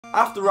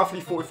After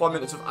roughly 45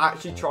 minutes of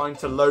actually trying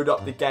to load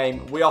up the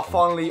game, we are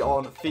finally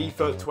on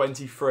FIFA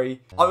 23.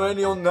 I'm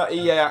only on the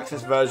EA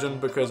Access version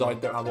because I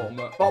don't have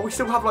Ultimate. But we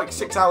still have like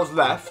 6 hours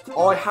left.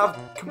 I have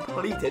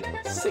completed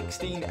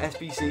 16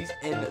 SBCs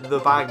in the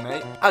bag,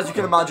 mate. As you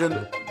can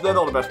imagine, they're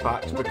not the best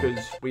packs because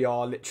we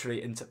are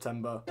literally in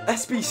September.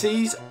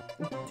 SBCs,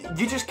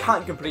 you just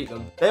can't complete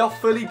them. They are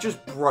fully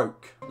just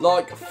broke.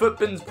 Like,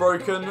 Footbin's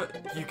broken.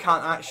 You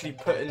can't actually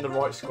put in the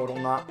right squad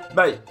on that.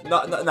 Mate,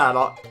 no,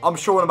 like, I'm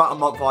sure in about a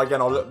month,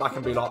 again, I'll look back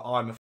and be like,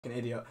 I'm a fucking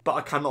idiot. But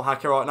I cannot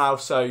hack it right now,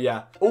 so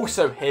yeah.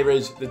 Also, here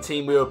is the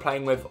team we were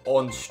playing with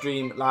on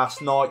stream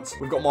last night.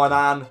 We've got my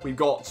Nan, we've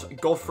got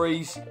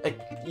Godfrey's,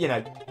 you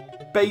know,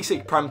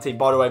 basic Prem team.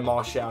 By the way,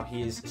 Martial,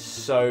 he is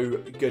so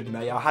good,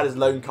 mate. I had his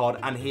loan card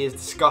and he is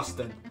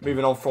disgusting.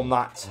 Moving on from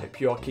that, hope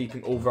you are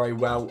keeping all very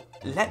well.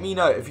 Let me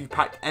know if you've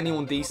packed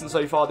anyone decent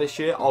so far this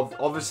year.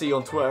 Obviously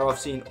on Twitter, I've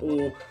seen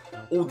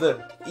all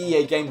the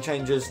EA game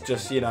changers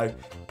just, you know,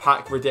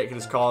 pack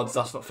ridiculous cards.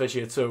 That's not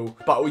fishy at all.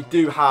 But we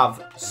do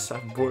have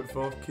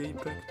 7.5 key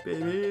picks,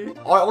 baby.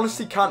 I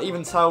honestly can't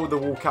even tell the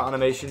walkout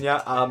animation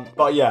yet.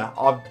 But yeah,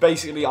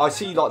 I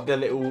see like the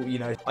little, you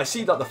know, I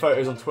see like the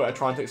photos on Twitter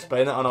trying to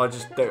explain it, and I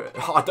just don't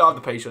have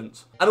the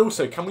patience. And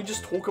also, can we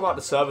just talk about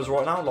the servers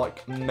right now?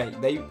 Like,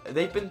 mate,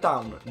 they've been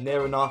down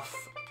near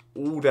enough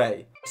all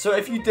day. So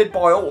if you did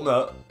buy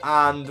Ultimate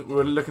and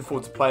were looking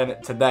forward to playing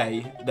it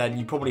today, then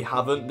you probably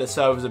haven't. The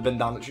servers have been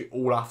down literally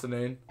all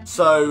afternoon.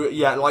 So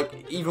yeah, like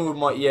even with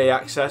my EA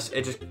Access,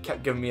 it just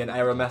kept giving me an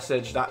error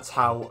message. That's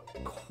how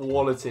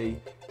quality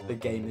the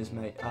game is,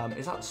 mate.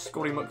 Is that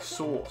Scotty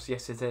McSauce?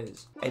 Yes, it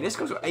is. Hey, this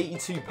guy's got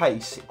 82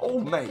 pace. Oh,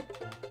 mate.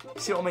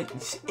 See what I mean?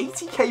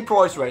 80k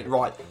price rate.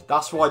 Right.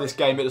 That's why this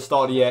game at the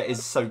start of the year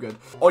is so good.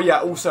 Oh, yeah.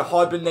 Also,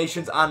 hybrid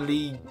nations and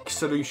league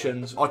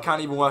solutions. I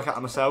can't even work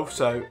out myself.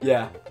 So,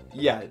 yeah.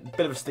 Yeah,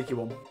 bit of a sticky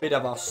one. Bit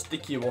of a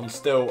sticky one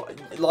still.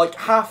 Like,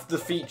 half the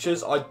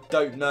features, I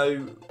don't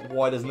know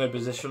why there's no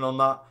position on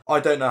that. I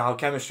don't know how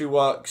chemistry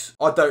works.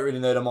 I don't really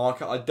know the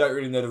market. I don't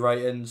really know the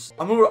ratings.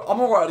 I'm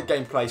alright at the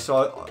gameplay,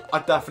 so I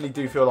definitely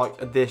do feel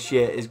like this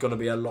year is going to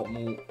be a lot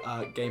more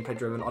gameplay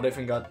driven. I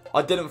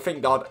didn't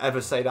think that I'd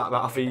ever say that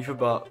about FIFA,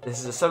 but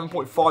this is a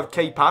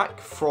 7.5k pack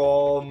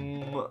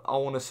from, I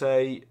want to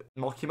say,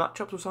 Marquee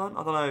Matchups or something?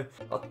 I don't know.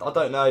 I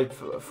don't know.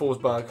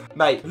 Forsberg.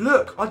 Mate,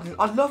 look,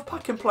 I love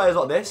packing players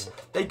like this.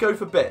 They go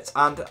for bits,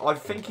 and I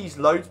think he's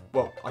loads.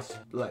 Well,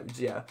 loads,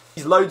 yeah.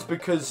 He's loads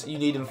because you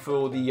need him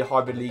for the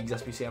hybrid leagues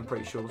SBC, I'm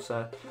pretty sure.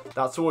 So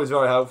that's always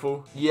very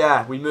helpful.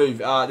 Yeah, we move.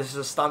 This is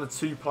a standard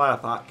 2-player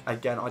pack.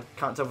 Again, I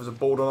can't tell if it's a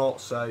board or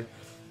not, so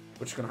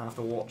we're just going to have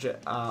to watch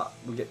it.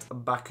 We get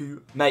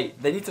Baku.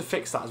 Mate, they need to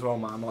fix that as well,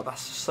 man. Like,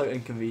 that's so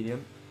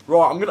inconvenient.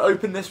 Right, I'm going to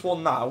open this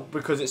one now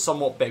because it's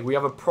somewhat big. We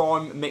have a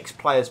Prime Mixed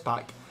Players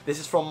Pack. This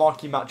is from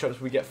Marquee Matchups.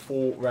 We get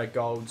 4 red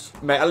golds.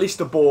 Mate, at least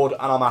a board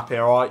and I'm happy,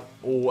 alright?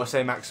 Or I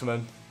say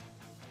maximum.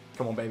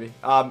 Come on, baby.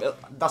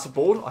 That's a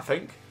board, I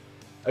think.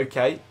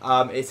 Okay,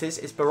 it is.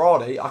 It's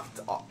Berardi.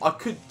 I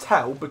could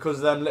tell because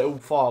of them little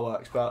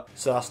fireworks, but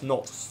so that's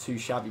not too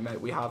shabby,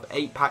 mate. We have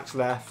 8 packs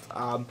left.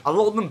 A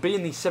lot of them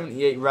being these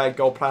 78 rare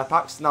gold player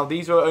packs. Now,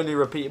 these are only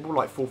repeatable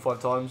like 4 or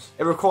 5 times.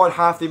 It required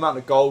half the amount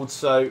of gold,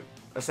 so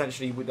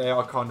essentially they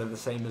are kind of the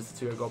same as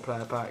the 2 gold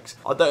player packs.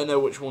 I don't know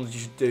which ones you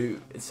should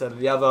do instead of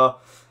the other,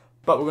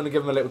 but we're going to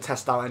give them a little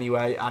test out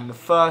anyway. And the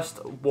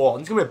first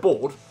one, it's going to be a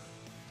board.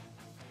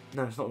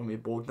 No, it's not going to be a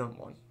board, don't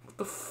mind. What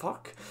the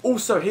fuck?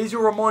 Also, here's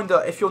your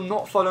reminder, if you're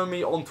not following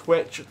me on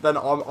Twitch, then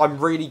I'm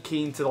really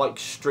keen to like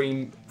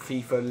stream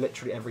FIFA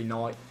literally every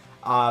night.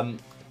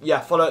 Yeah,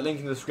 follow it,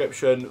 link in the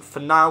description. For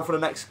now, for the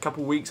next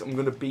couple of weeks, I'm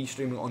going to be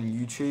streaming on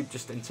YouTube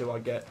just until I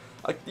get,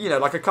 you know,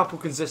 like a couple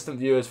consistent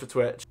viewers for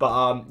Twitch.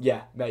 But,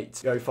 yeah,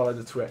 mate, go follow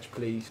the Twitch,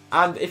 please.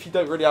 And if you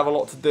don't really have a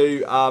lot to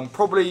do,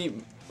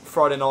 probably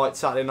Friday night,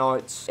 Saturday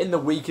nights, in the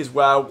week as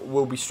well,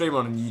 we'll be streaming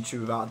on YouTube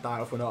without a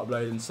doubt if we're not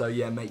uploading. So,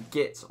 yeah, mate,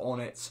 get on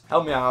it.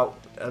 Help me out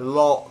a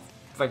lot.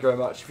 Thank you very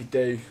much if you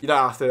do. You don't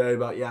have to though,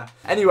 but yeah.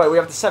 Anyway, we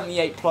have the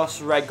 78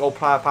 plus red gold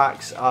player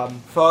packs.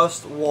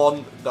 First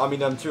one, I mean,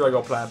 them 2 red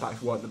gold player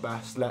packs weren't the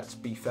best, let's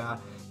be fair.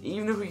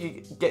 Even if we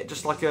could get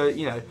just like a,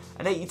 you know,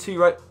 an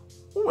 82 rate,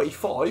 oh,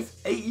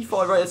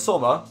 85 rated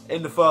Sommer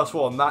in the first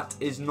one, that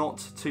is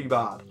not too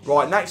bad.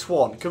 Right, next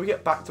one. Can we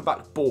get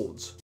back-to-back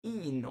boards?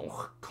 No,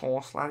 of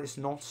course, that is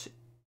not.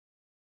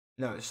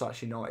 No, it's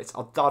actually not. It's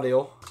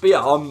Adadio. But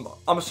yeah,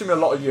 I'm assuming a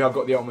lot of you have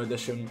got the Ultimate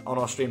Edition on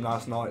our stream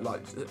last night.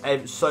 Like,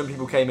 so many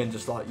people came in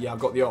just like, yeah, I've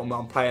got the Ultimate.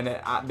 I'm playing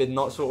it at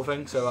midnight sort of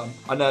thing. So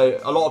I know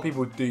a lot of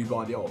people do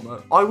buy the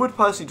Ultimate. I would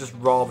personally just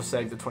rather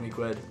save the 20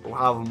 quid or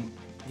have them.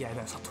 Yeah,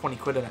 no, it's like 20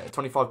 quid in it,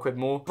 25 quid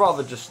more.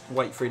 Rather just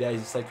wait 3 days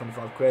and save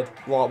 25 quid.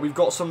 Right, we've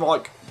got some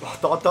like,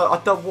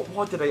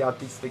 why did they add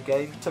these to the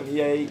game?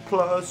 78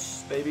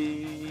 plus,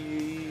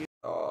 baby.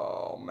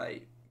 Oh,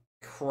 mate.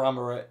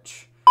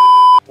 Kramaric.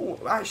 Oh,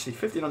 actually,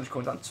 1,500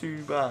 coins, that's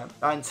too bad.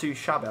 And too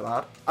shabby,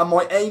 lad. And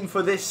my aim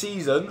for this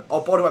season, oh,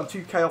 by the way, I'm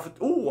 2k off,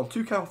 oh, I'm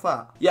 2k off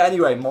that. Yeah,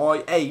 anyway,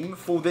 my aim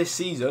for this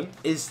season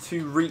is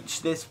to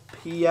reach this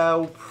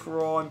PL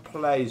Prime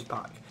Plays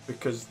pack.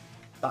 Because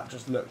that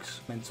just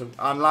looks mental.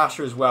 And last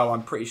year as well,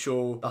 I'm pretty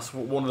sure that's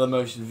one of the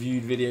most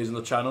viewed videos on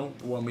the channel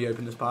when we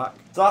open this pack.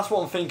 So that's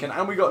what I'm thinking.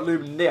 And we got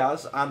Ruben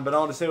Diaz and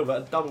Bernardo Silva,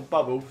 a double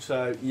bubble.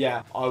 So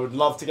yeah, I would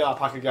love to get that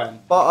pack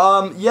again.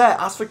 But yeah,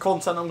 as for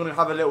content, I'm going to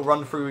have a little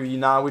run through with you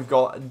now. We've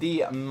got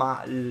Di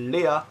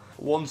Malia.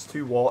 Ones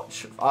to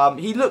watch.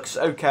 He looks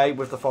okay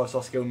with the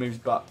 5-star skill moves,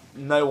 but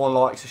no one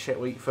likes a shit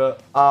weak foot.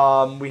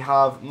 We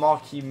have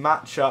marquee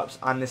matchups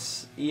and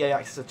this EA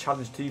Access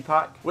Challenge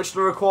 2-pack, which the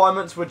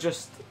requirements were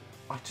just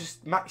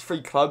max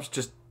 3 clubs,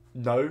 just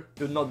no.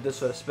 Do not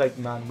disrespect,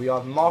 man. We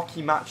have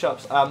marquee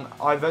matchups.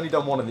 I've only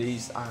done one of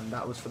these, and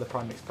that was for the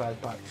Prime Mix Players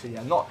pack, so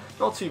yeah, not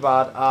too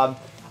bad.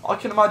 I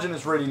can imagine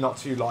it's really not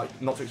too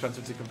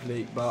expensive to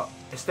complete, but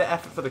it's the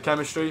effort for the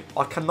chemistry.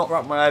 I cannot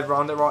wrap my head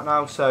around it right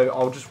now, so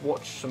I'll just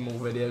watch some more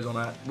videos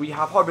on it. We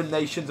have hybrid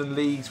nations and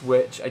leagues,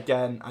 which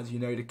again, as you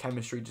know, the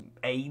chemistry just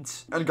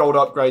aids. And gold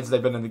upgrades,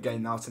 they've been in the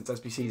game now since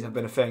SBCs have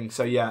been a thing.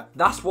 So yeah,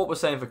 that's what we're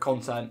saying for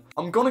content.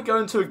 I'm gonna go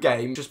into a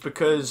game just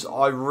because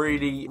I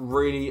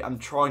really am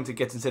trying to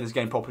get into this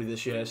game properly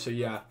this year. So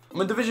yeah, I'm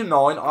in Division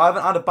 9. I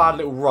haven't had a bad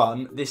little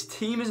run. This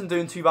team isn't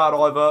doing too bad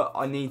either.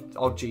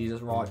 Oh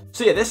Jesus, right.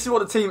 So yeah, this is what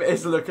the team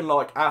is looking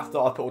like after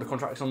I put all the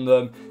contracts on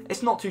them.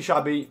 It's not too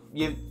shabby.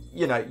 You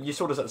know, you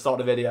saw this at the start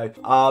of the video.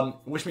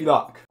 Wish me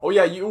luck. Oh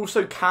yeah, you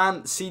also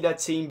can see their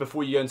team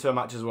before you go into a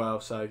match as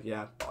well. So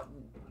yeah,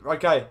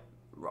 okay.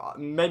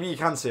 Maybe you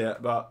can see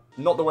it, but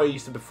not the way you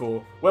used to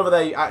before. Whether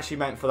they actually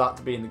meant for that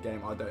to be in the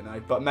game, I don't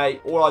know. But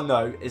mate, all I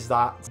know is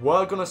that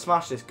we're gonna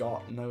smash this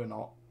guy. No, we're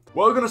not.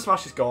 We're going to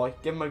smash this guy,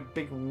 give him a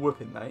big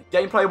whooping, mate.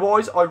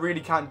 Gameplay-wise, I really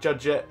can't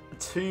judge it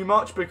too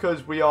much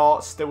because we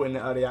are still in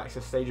the early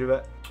access stage of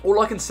it. All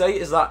I can say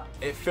is that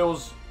it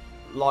feels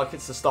like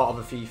it's the start of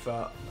a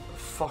FIFA.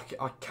 Fuck it,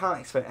 I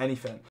can't explain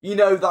anything. You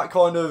know, that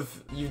kind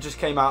of, you just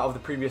came out of the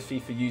previous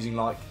FIFA using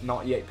like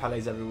 98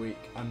 Pelés every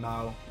week, and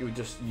now you're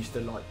just used to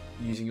like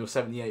using your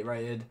 78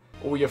 rated.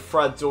 All your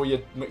Freds, all your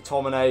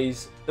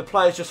McTominays. The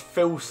players just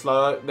feel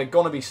slower. They're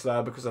going to be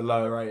slower because they're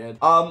lower rated.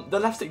 The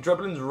left stick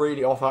dribbling's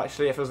really off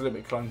actually. It feels a little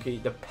bit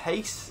clunky. The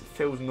pace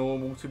feels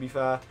normal, to be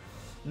fair.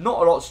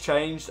 Not a lot's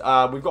changed.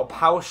 We've got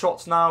power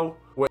shots now,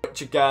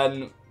 which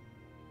again,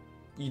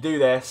 you do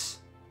this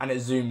and it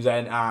zooms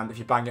in, and if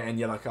you bang it in,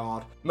 yellow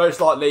card.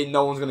 Most likely,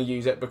 no one's going to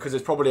use it because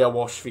it's probably a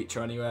wash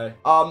feature anyway.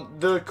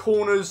 The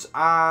corners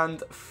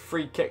and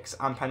free kicks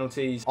and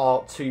penalties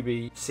are to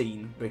be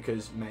seen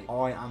because, mate,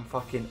 I am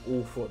fucking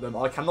awful at them.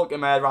 I cannot get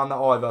my head around that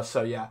either,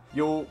 so yeah,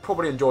 you'll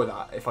probably enjoy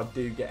that if I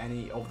do get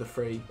any of the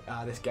free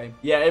this game.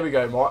 Yeah, here we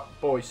go, right,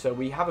 boys. So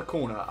we have a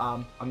corner.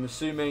 I'm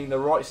assuming the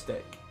right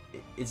stick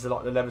is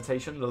like the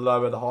levitation, the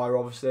lower, the higher,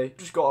 obviously.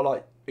 Just got to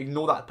like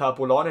ignore that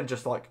purple line and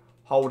just like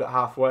hold it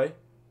halfway.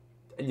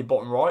 In your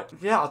bottom right.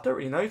 Yeah, I don't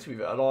really know, to be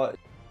fair. Like,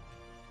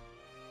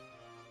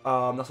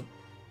 that's a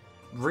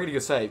really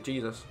good save.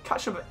 Jesus.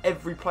 Catch up with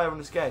every player in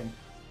this game.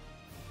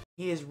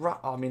 He is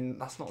I mean,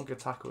 that's not a good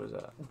tackle, is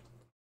it?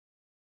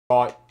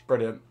 Right,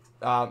 brilliant.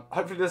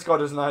 Hopefully this guy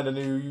doesn't know the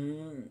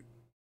new...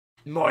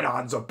 Mine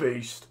hand's a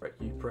beast. Prick,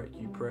 you prick,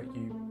 you prick,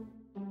 you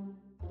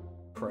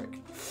prick.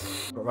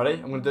 Right, ready?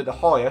 I'm going to do the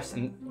highest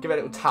and give it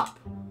a little tap.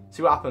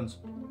 See what happens.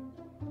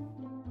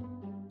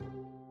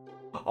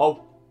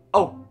 Oh.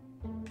 Oh.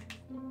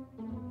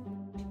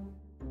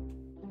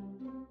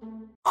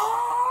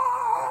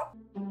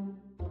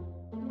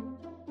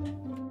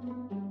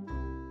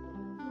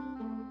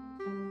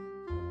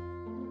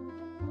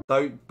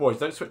 Boys,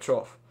 don't switch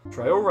off.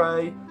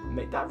 Traore,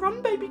 make that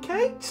run, baby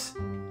cakes.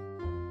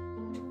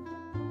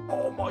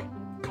 Oh my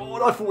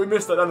god, I thought we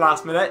missed it at the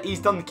last minute. He's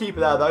done the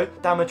keeper there though.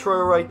 Damn it,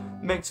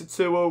 Traore makes it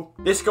 2-0.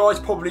 This guy's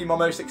probably my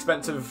most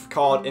expensive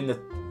card in the...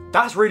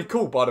 That's really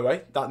cool, by the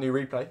way, that new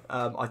replay.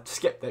 I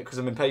skipped it because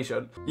I'm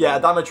impatient. Yeah,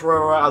 Adama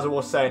Traore, as I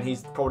was saying,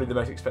 he's probably the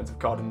most expensive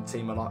card in the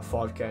team at like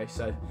 5k.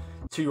 So,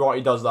 too right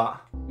he does that.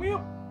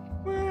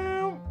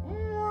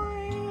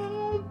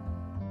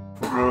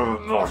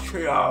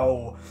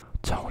 Martial!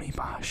 Tony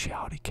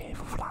Martial, die came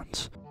for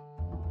France.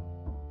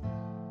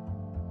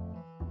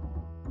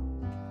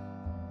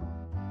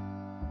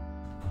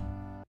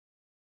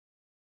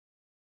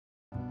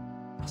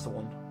 That's the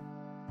one.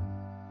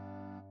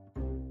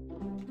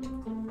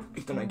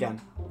 He's done it again.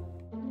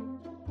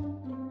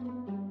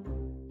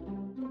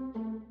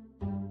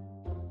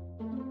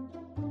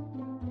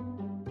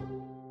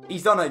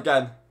 He's done it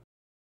again.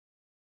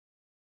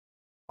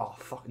 Oh,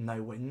 fuck,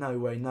 no way, no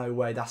way, no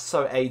way. That's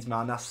so AIDS,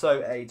 man. That's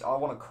so AIDS. I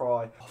want to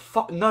cry. Oh,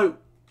 fuck, no.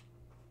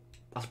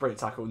 That's a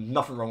brilliant tackle.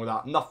 Nothing wrong with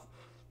that.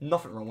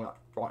 Nothing wrong with that.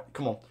 Right,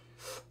 come on.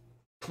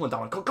 Come on,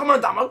 Dama. Come on,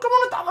 Dama. Come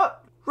on, Dama.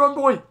 Run,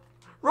 boy.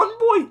 Run,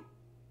 boy.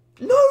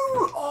 No.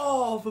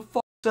 Oh, for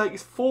fuck's sake.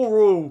 It's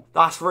 4-all.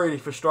 That's really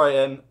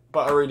frustrating,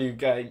 but a really good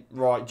game.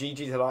 Right, GG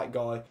to that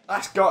guy.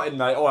 That's gutting,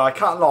 mate. Oh, I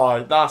can't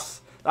lie.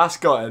 That's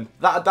gutting.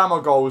 That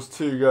Adama goal was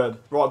too good.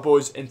 Right,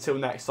 boys, until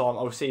next time,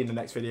 I'll see you in the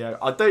next video.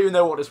 I don't even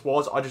know what this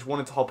was. I just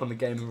wanted to hop on the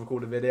game and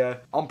record a video.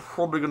 I'm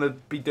probably going to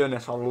be doing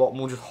this a lot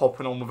more, just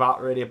hopping on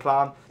without really a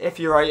plan. If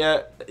you rate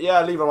it,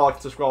 yeah, leave a like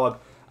and subscribe.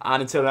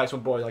 And until the next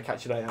one, boys, I'll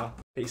catch you later.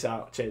 Peace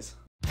out. Cheers.